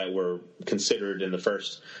issues that were considered in the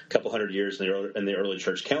first couple hundred years in the early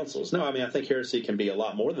church councils? No, I think heresy can be a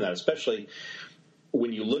lot more than that, especially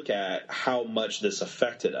when you look at how much this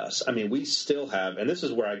affected us. We still have, and this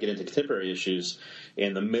is where I get into contemporary issues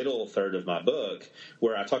in the middle third of my book,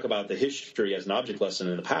 where I talk about the history as an object lesson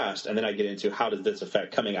in the past, and then I get into how does this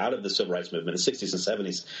affect coming out of the civil rights movement in the 60s and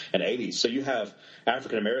 70s and 80s. So you have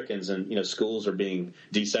African Americans and schools are being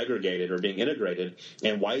desegregated or being integrated,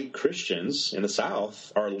 and white Christians in the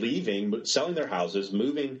South are leaving, selling their houses,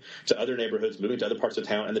 moving to other neighborhoods, moving to other parts of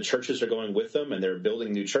town, and the churches are going with them, and they're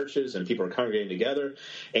building new churches, and people are congregating together.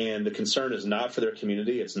 And the concern is not for their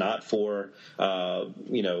community. It's not for,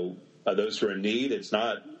 those who are in need. It's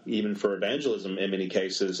not even for evangelism in many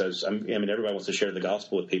cases. Everybody wants to share the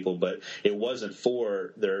gospel with people, but it wasn't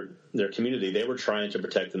for their community. They were trying to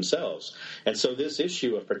protect themselves. And so this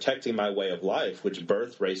issue of protecting my way of life, which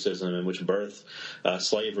birthed racism and which birthed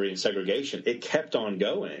slavery and segregation, it kept on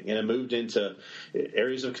going, and it moved into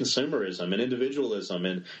areas of consumerism and individualism,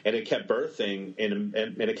 and it kept birthing and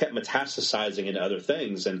it kept metastasizing into other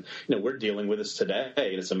things. And we're dealing with this today,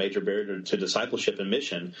 and it's a major barrier to discipleship and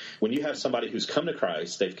mission. When you have somebody who's come to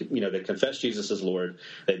Christ, they've confessed Jesus as Lord,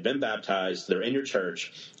 they've been baptized, they're in your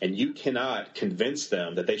church, and you cannot convince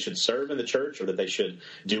them that they should serve in the church or that they should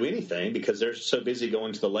do anything because they're so busy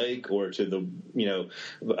going to the lake or to the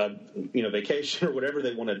vacation or whatever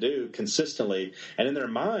they want to do consistently. And in their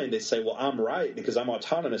mind, they say, well, I'm right because I'm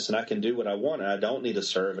autonomous and I can do what I want and I don't need to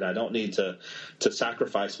serve and I don't need to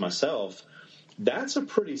sacrifice myself. That's a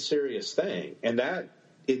pretty serious thing. And that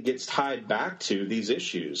it gets tied back to these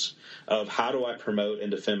issues of how do I promote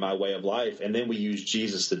and defend my way of life, and then we use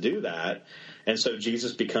Jesus to do that, and so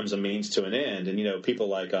Jesus becomes a means to an end. And people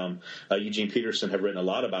like Eugene Peterson have written a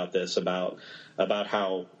lot about this, about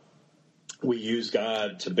how we use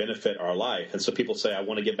God to benefit our life. And so people say, I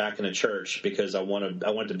want to get back in a church because I want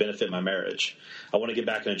to benefit my marriage. I want to get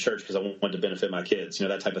back in a church because I want to benefit my kids,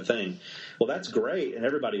 that type of thing. Well, that's great, and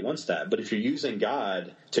everybody wants that. But if you're using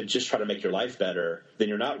God to just try to make your life better, then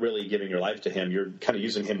you're not really giving your life to him. You're kind of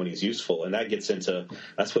using him when he's useful, and that gets into,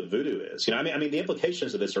 that's what voodoo is. The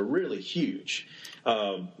implications of this are really huge.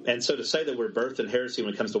 And so to say that we're birthed in heresy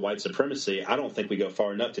when it comes to white supremacy, I don't think we go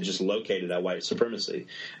far enough to just locate it at white supremacy.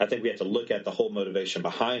 I think we have to look at the whole motivation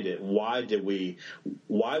behind it. Why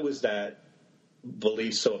was that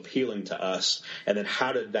belief so appealing to us? And then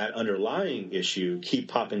how did that underlying issue keep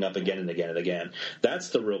popping up again and again and again? That's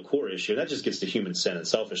the real core issue. That just gets to human sin and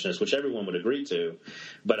selfishness, which everyone would agree to.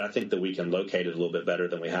 But I think that we can locate it a little bit better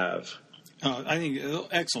than we have. I think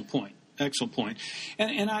excellent point. Excellent point.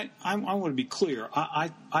 And I want to be clear.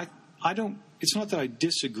 I don't. It's not that I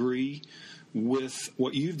disagree with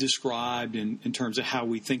what you've described in terms of how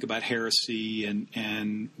we think about heresy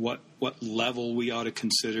and what level we ought to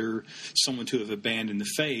consider someone to have abandoned the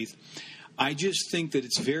faith. I just think that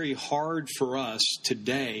it's very hard for us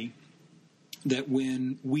today that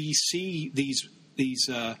when we see these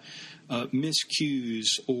miscues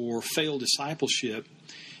or failed discipleship,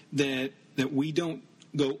 that we don't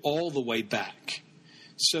go all the way back.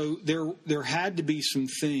 So there had to be some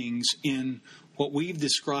things in what we've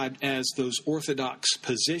described as those orthodox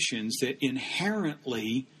positions that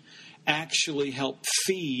inherently actually help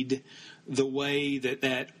feed the way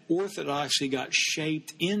that orthodoxy got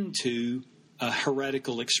shaped into a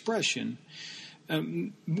heretical expression.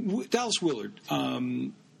 Dallas Willard,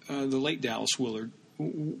 the late Dallas Willard,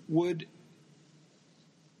 would,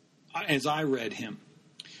 as I read him,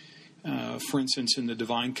 for instance, in The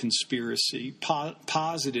Divine Conspiracy,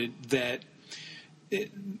 posited that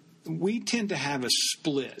we tend to have a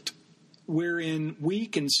split wherein we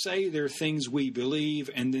can say there are things we believe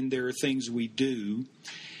and then there are things we do.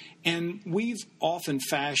 And we've often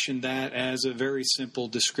fashioned that as a very simple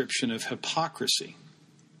description of hypocrisy.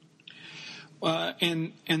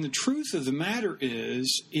 And the truth of the matter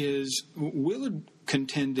is Willard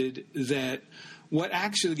contended that what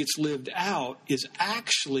actually gets lived out is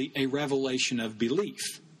actually a revelation of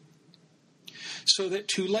belief. So that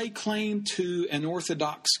to lay claim to an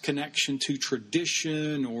orthodox connection to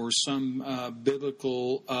tradition or some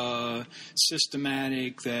biblical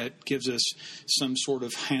systematic that gives us some sort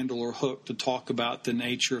of handle or hook to talk about the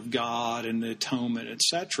nature of God and the atonement,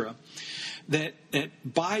 etc., that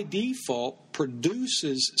by default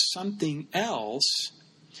produces something else.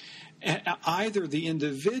 Either the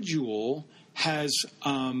individual has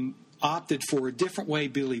opted for a different way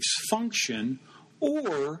beliefs function,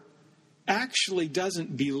 or actually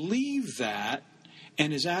doesn't believe that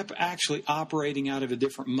and is actually operating out of a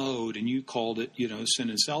different mode, and you called it, sin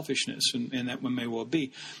and selfishness, and that one may well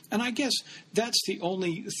be. And I guess that's the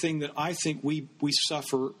only thing that I think we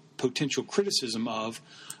suffer potential criticism of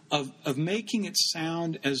making it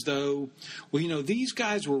sound as though, these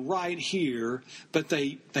guys were right here, but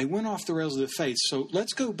they went off the rails of the faith. So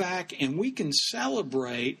let's go back and we can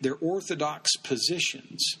celebrate their orthodox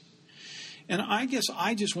positions. And I guess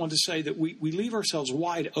I just want to say that we leave ourselves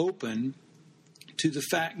wide open to the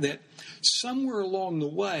fact that somewhere along the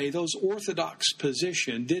way, those orthodox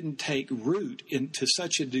positions didn't take root to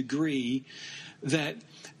such a degree that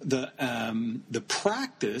the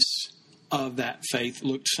practice of that faith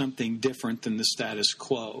looked something different than the status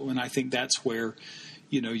quo. And I think that's where,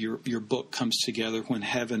 your book comes together, When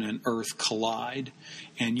Heaven and Earth Collide,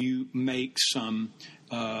 and you make some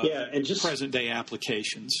and just present day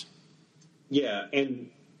applications. Yeah,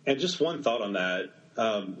 and just one thought on that.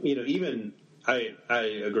 Even I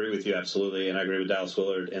agree with you absolutely, and I agree with Dallas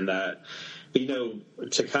Willard in that.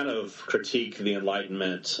 But, to kind of critique the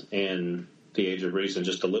Enlightenment and the Age of Reason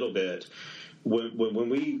just a little bit. When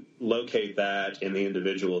we locate that in the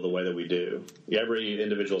individual the way that we do, every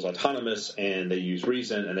individual is autonomous and they use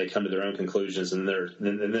reason and they come to their own conclusions and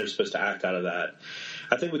they're supposed to act out of that.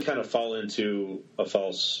 I think we kind of fall into a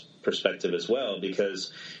false perspective as well,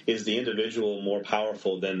 because is the individual more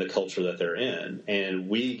powerful than the culture that they're in? And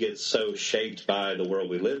we get so shaped by the world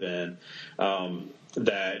we live in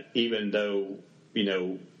that even though,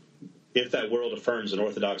 if that world affirms an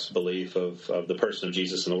orthodox belief of the person of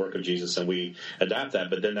Jesus and the work of Jesus, and we adapt that,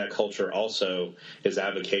 but then that culture also is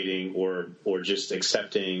advocating or just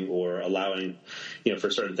accepting or allowing, for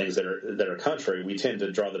certain things that are contrary, we tend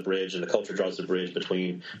to draw the bridge, and the culture draws the bridge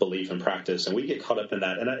between belief and practice, and we get caught up in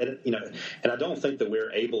that. And I don't think that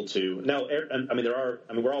we're able to. Now,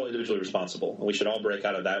 we're all individually responsible, and we should all break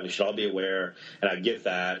out of that. We should all be aware, and I get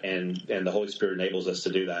that, and the Holy Spirit enables us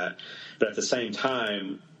to do that. But at the same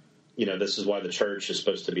time, this is why the church is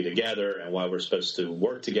supposed to be together, and why we're supposed to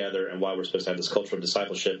work together, and why we're supposed to have this culture of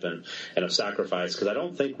discipleship and of sacrifice, because I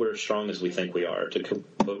don't think we're as strong as we think we are, to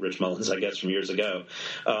quote Rich Mullins, I guess, from years ago.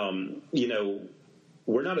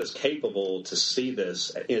 We're not as capable to see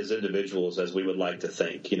this as individuals as we would like to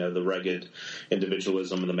think. The rugged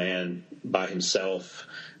individualism of the man by himself,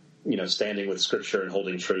 standing with Scripture and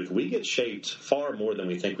holding truth. We get shaped far more than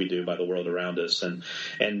we think we do by the world around us. And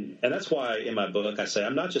that's why in my book I say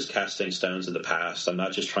I'm not just casting stones at the past. I'm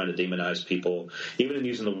not just trying to demonize people. Even in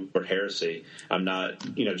using the word heresy, I'm not,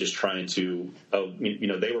 just trying to,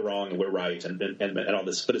 they were wrong and we're right and all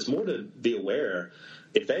this. But it's more to be aware,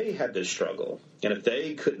 if they had this struggle and if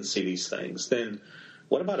they couldn't see these things, then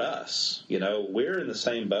what about us? We're in the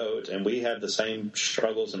same boat and we have the same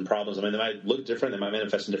struggles and problems. I mean, they might look different, they might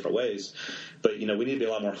manifest in different ways, but, we need to be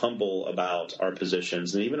a lot more humble about our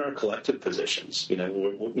positions and even our collective positions,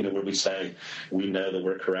 where we say we know that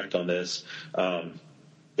we're correct on this.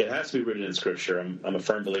 It has to be rooted in Scripture. I'm a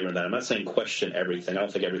firm believer in that. I'm not saying question everything. I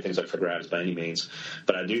don't think everything's up for grabs by any means,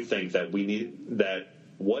 but I do think that we need that.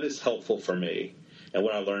 What is helpful for me and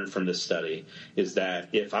what I learned from this study is that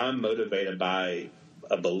if I'm motivated by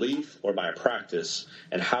a belief or by a practice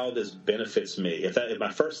and how this benefits me, if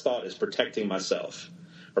my first thought is protecting myself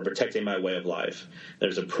or protecting my way of life,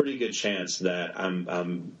 there's a pretty good chance that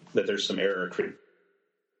that there's some error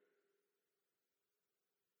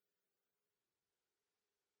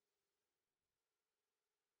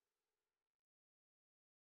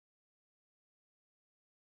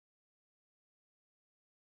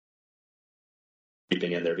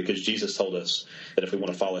in there, because Jesus told us that if we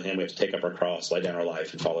want to follow him, we have to take up our cross, lay down our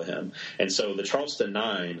life, and follow him. And so the Charleston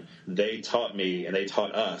Nine, they taught me and they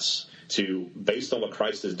taught us to, based on what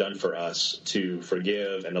Christ has done for us, to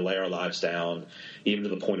forgive and to lay our lives down, even to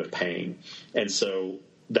the point of pain. And so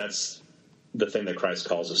that's the thing that Christ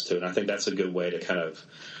calls us to. And I think that's a good way to kind of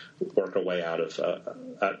work our way out of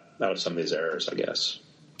some of these errors, I guess.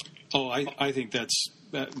 Oh, I think that's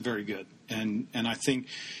very good. And I think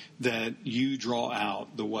that you draw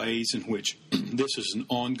out the ways in which this is an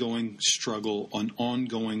ongoing struggle, an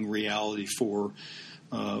ongoing reality for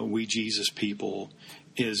we Jesus people,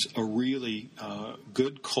 is a really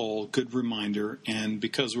good call, good reminder, and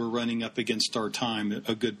because we're running up against our time,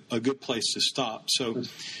 a good place to stop. So,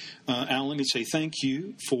 Alan, let me say thank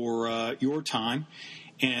you for your time.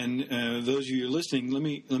 And those of you listening, let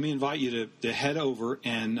me invite you to head over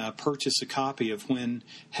and purchase a copy of When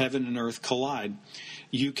Heaven and Earth Collide.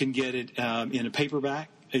 You can get it in a paperback.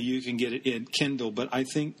 You can get it in Kindle, but I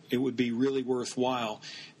think it would be really worthwhile.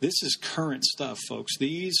 This is current stuff, folks.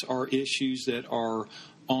 These are issues that are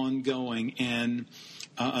ongoing, and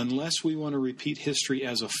unless we want to repeat history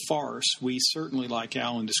as a farce, we certainly, like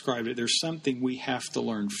Alan described it, there's something we have to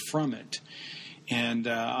learn from it. And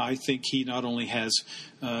I think he not only has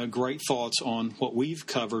great thoughts on what we've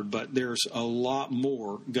covered, but there's a lot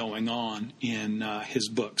more going on in his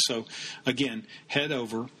book. So, again, head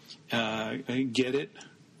over, get it,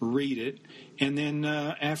 read it, and then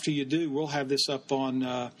after you do, we'll have this up on,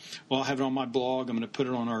 I'll have it on my blog. I'm going to put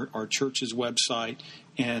it on our church's website,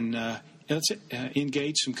 and let's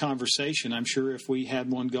engage some conversation. I'm sure if we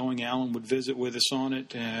had one going, Alan would visit with us on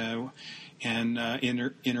it and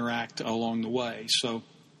interact along the way. So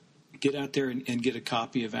get out there and get a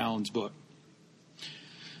copy of Alan's book.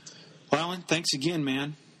 Well, Alan, thanks again,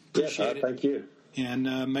 man. Appreciate it. Thank you.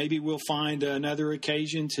 And maybe we'll find another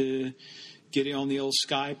occasion to get on the old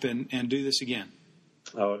Skype and do this again.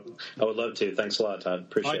 I would love to. Thanks a lot, Todd.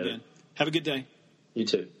 Appreciate it. Have a good day. You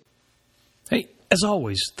too. Hey, as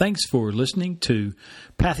always, thanks for listening to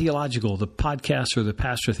Pathological, the podcast for the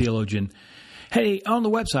pastor theologian. Hey, on the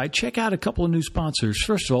website, check out a couple of new sponsors.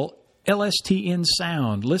 First of all, LSTN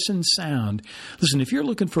Sound, Listen Sound. Listen, if you're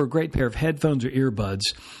looking for a great pair of headphones or earbuds,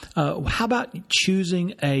 how about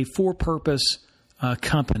choosing a for-purpose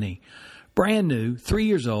company? Brand new, 3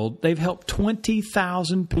 years old. They've helped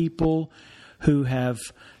 20,000 people who have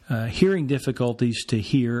hearing difficulties to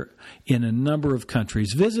hear in a number of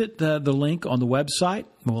countries. Visit the link on the website.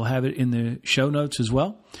 We'll have it in the show notes as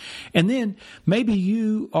well. And then maybe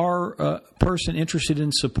you are a person interested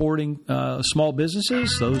in supporting small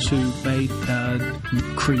businesses, those who may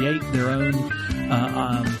create their own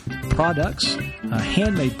products,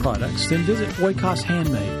 handmade products. Then visit Oikos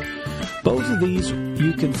Handmade. Both of these,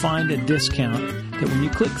 you can find a discount that when you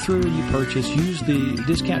click through and you purchase, use the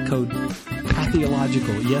discount code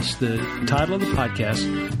Pathological. Yes, the title of the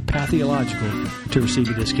podcast, Pathological, to receive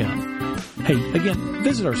a discount. Hey, again,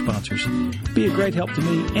 visit our sponsors. Be a great help to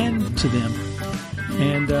me and to them.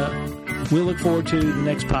 And we'll look forward to the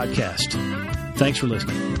next podcast. Thanks for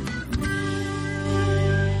listening.